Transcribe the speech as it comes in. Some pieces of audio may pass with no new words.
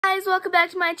guys, welcome back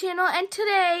to my channel, and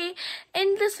today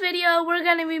in this video we're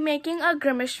going to be making a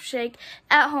grimace shake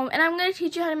at home, and I'm going to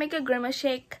teach you how to make a grimace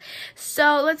shake.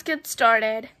 So let's get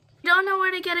started. If you don't know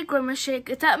where to get a grimace shake,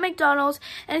 it's at McDonald's,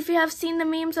 and if you have seen the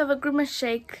memes of a grimace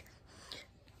shake,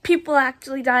 people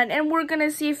actually died, and we're going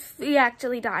to see if we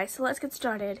actually die. So let's get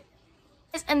started.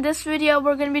 In this video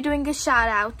we're going to be doing a shout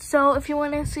out, so if you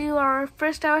want to see our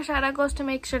first ever shout out goes to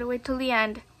make sure to wait till the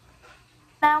end.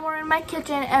 Now we're in my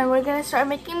kitchen and we're going to start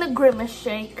making the grimace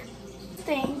shake. The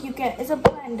thing you get is a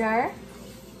blender,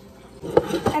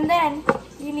 and then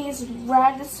you need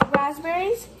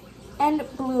raspberries and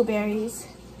blueberries.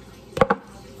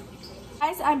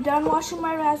 Guys, I'm done washing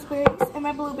my raspberries and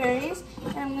my blueberries,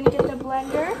 and I'm going to get the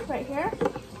blender right here.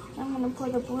 I'm going to pour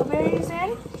the blueberries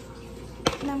in,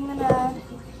 and I'm going to add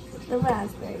the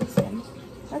raspberries in.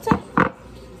 That's it.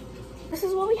 This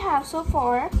is what we have so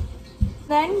far.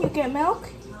 Then you get milk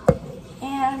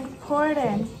and pour it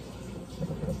in.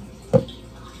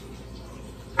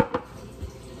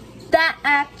 That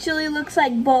actually looks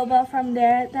like boba from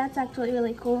there. That's actually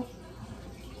really cool.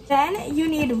 Then you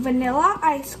need vanilla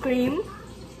ice cream.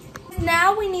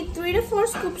 Now we need 3 to 4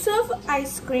 scoops of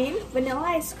ice cream, vanilla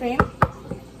ice cream.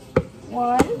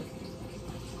 1,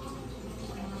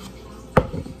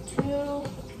 2,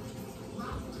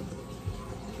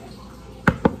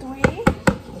 3,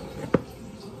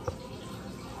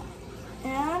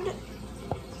 and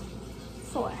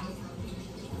 4.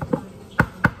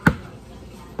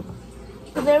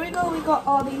 So there we go, we got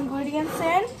all the ingredients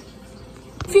in.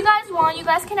 If you guys want, you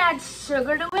guys can add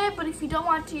sugar to it, but if you don't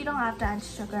want to, you don't have to add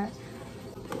sugar.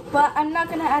 But I'm not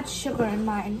gonna add sugar in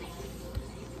mine.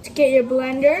 To get your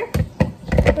blender,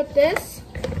 put this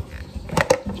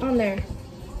on there.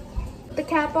 Put the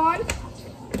cap on.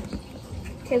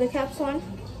 Okay, the cap's on.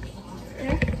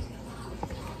 There.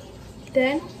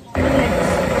 Then mix.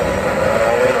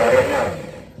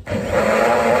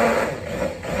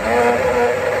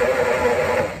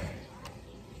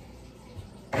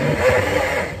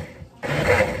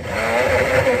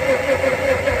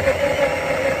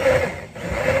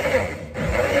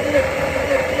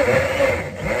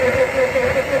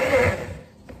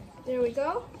 There we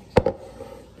go.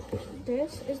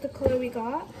 This is the color we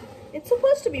got. It's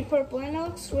supposed to be purple and it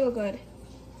looks real good.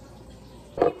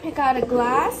 You pick out a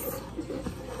glass,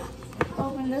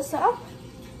 open this up,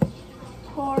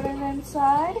 pour it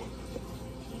inside.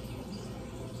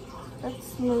 That's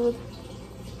smooth.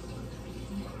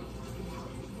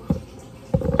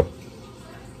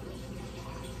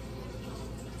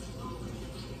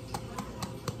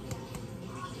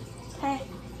 Okay, I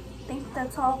think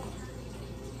that's all.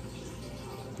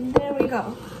 There we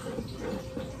go.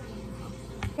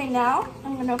 Okay, now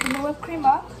I'm gonna open the whipped cream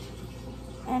up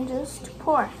and just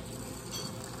pour.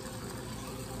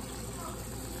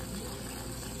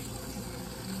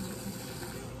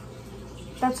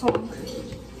 That's long.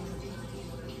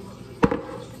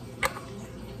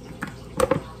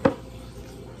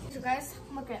 So guys,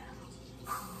 look at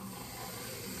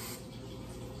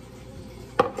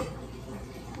it.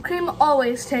 Cream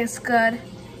always tastes good.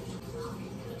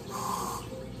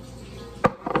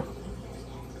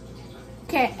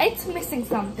 Okay, it's missing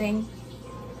something.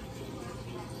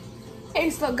 Okay,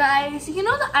 so guys, you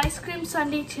know the ice cream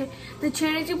sundae, the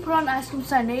cherries you put on ice cream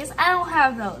sundaes? I don't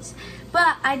have those,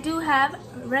 but I do have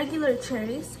regular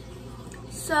cherries.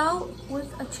 So,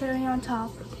 with a cherry on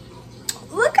top.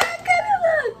 Look how good it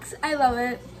looks! I love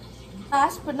it.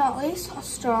 Last but not least, a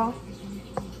straw.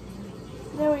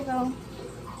 There we go.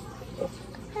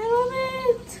 I love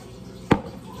it!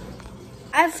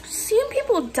 I've seen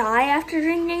people die after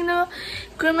drinking the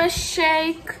grimace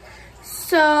shake.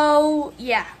 So,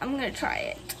 yeah, I'm gonna try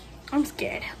it. I'm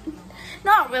scared.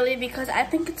 Not really, because I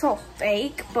think it's all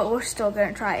fake, but we're still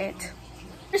gonna try it.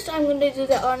 First, I'm gonna do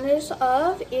the honors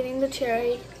of eating the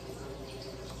cherry.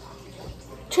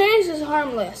 Cherries is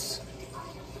harmless.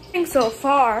 I think so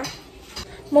far.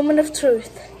 Moment of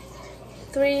truth.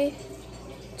 3,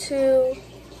 2,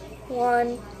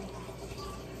 1.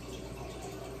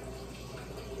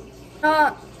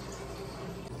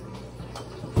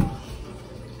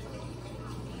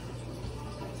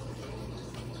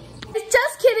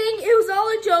 Just kidding, it was all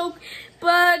a joke,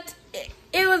 but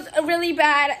it was a really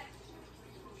bad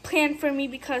plan for me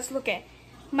because look at,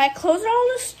 my clothes are all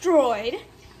destroyed,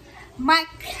 my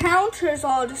counter is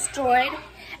all destroyed,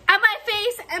 and my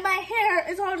face and my hair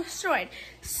is all destroyed.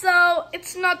 So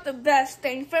it's not the best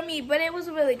thing for me, but it was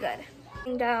really good.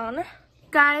 Down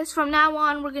guys, from now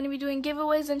on, we're going to be doing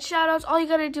giveaways and shout-outs. All you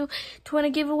got to do to win a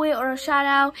giveaway or a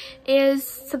shout-out is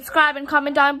subscribe and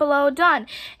comment down below. Done.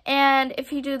 And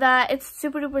if you do that, it's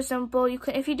super duper simple.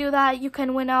 If you do that, you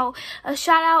can win out a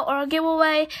shout-out or a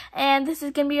giveaway. And this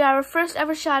is going to be our first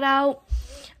ever shout-out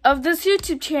of this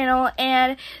YouTube channel,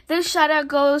 and this shout out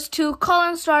goes to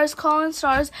Colin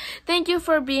Stars. Thank you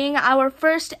for being our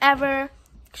first ever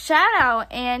shout out,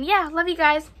 and yeah, love you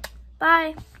guys.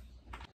 Bye.